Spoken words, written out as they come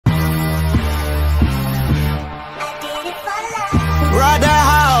Ride the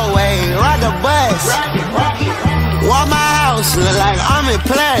hallway, ride the bus. Walk my house, look like I'm in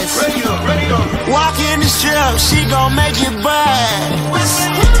plus. Walk in the strip, she gon' make you buzz.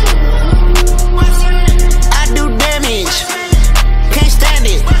 I do damage, can't stand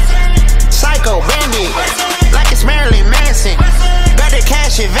it. Psycho bandit, like it's Marilyn Manson. Got the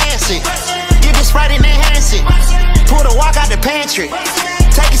cash advancing, get the Sprite and enhance it. Pull the walk out the pantry,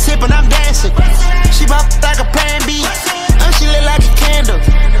 take a sip and I'm dancing. She bop like a plan B, she lit like a candle.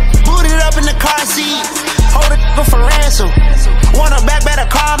 Boot it up in the car seat, hold it for ransom. Want her back, better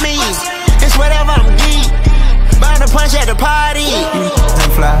call me. It's whatever, I'm geek. Bound to punch at the party.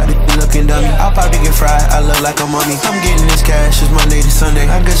 I'm fly, they looking dummy. I'll probably get fried, I look like a mummy. I'm getting this cash, it's Monday to Sunday.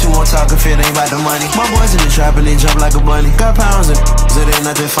 I guess you won't talk if it ain't about the money. My boys in the trap and they jump like a bunny. Got pounds and it ain't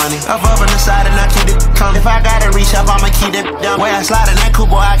nothing funny. Up on the side and I keep it coming. If I gotta reach up, I'ma keep that down. Way I slide in that coupe,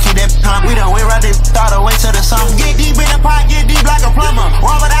 boy, I keep that coming. We done went right there, thought away to the sun. Get deep in the pot, get deep like a plumber.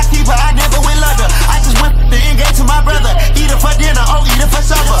 Why would I keep her? I never went lunder. I just went the engage to my brother. Eat her for dinner, oh, eat her for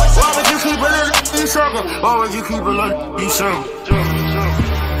supper. Why would you keep a little you circle? Why would you keep a little you circle?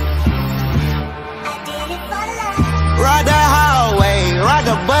 Ride the hallway, ride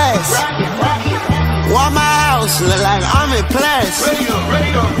the bus. Walk my house, look like I'm in plus.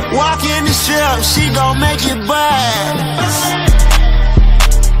 Walk in the strip, she gon' make you buzz.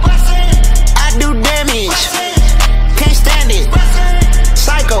 I do damage, can't stand it.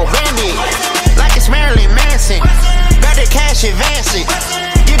 Psycho bandit, like it's Marilyn Manson. Got the cash advancing,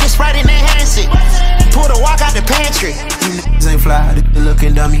 get the Sprite and enhance it. Pull the walk out the pantry. You ain't fly, they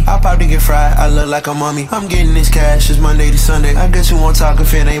looking dummy. I'll probably get fried, I look like a mummy. I'm getting this cash, it's Monday to Sunday. I guess you won't talk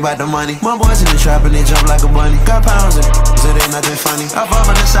if it ain't about the money. My boys in the trap and they jump like a bunny. Got pounds and it ain't nothing funny. Up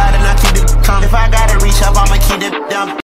on the side and I keep it coming. If I gotta reach up, I'ma keep it down.